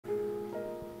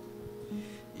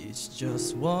It's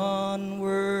just one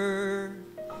word,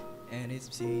 and it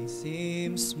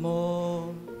seems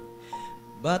small,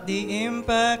 but the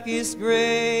impact is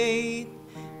great,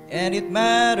 and it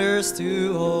matters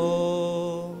to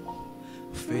all.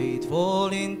 Faithful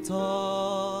in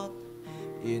thought,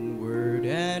 in word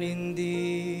and in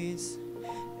deeds,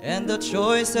 and the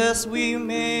choices we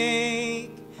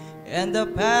make, and the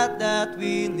path that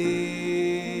we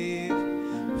live.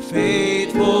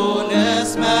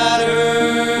 Faithfulness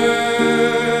matters,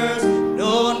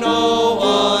 no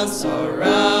one's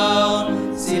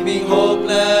around, seeming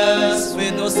hopeless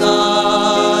with no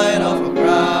sign of a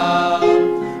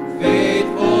crown.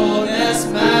 Faithfulness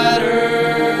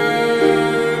matters,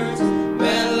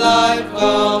 when life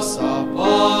falls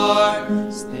apart,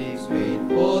 stay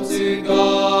faithful to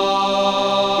God,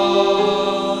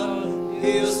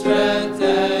 He'll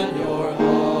strengthen your heart.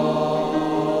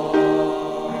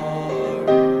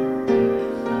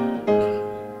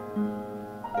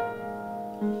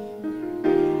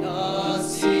 Not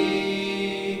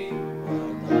see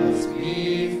what lies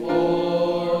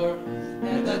before,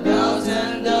 and the doubts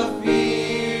and the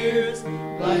fears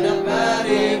blind the path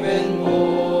even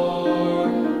more.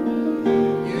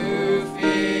 You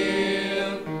feel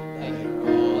like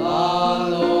you're all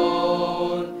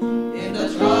alone in the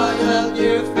trial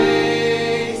you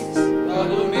face. God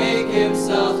will make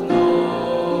Himself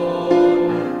known.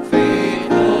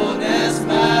 Faithfulness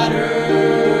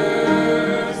matters,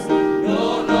 no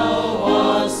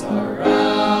one's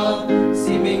around,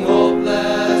 seeming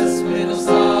hopeless with no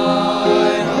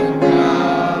sign of a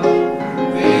crown.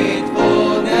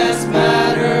 Faithfulness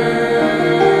matters,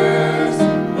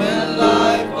 when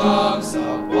life comes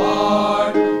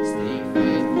apart, stay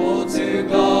faithful to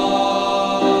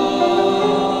God,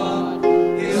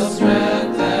 He'll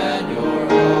strengthen your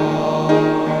heart.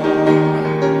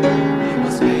 He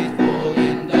was faithful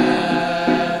in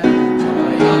death,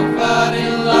 triumphant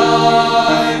in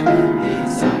life,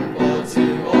 example to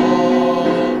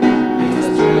all, He's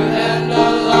the truth and the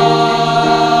life.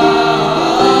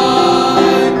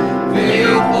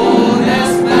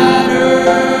 Faithfulness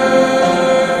matters,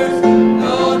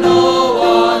 no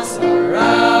one's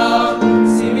around,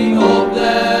 seeming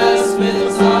hopeless with no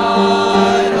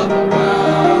sign of a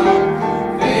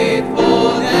crown.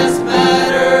 Faithfulness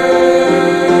matters,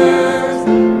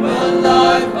 when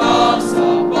life comes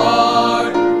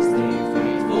apart, stay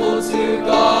faithful to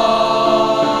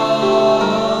God,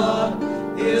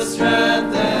 He'll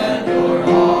strengthen your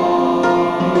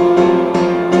heart.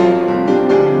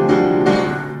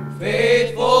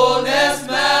 Faithfulness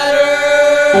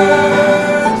matters.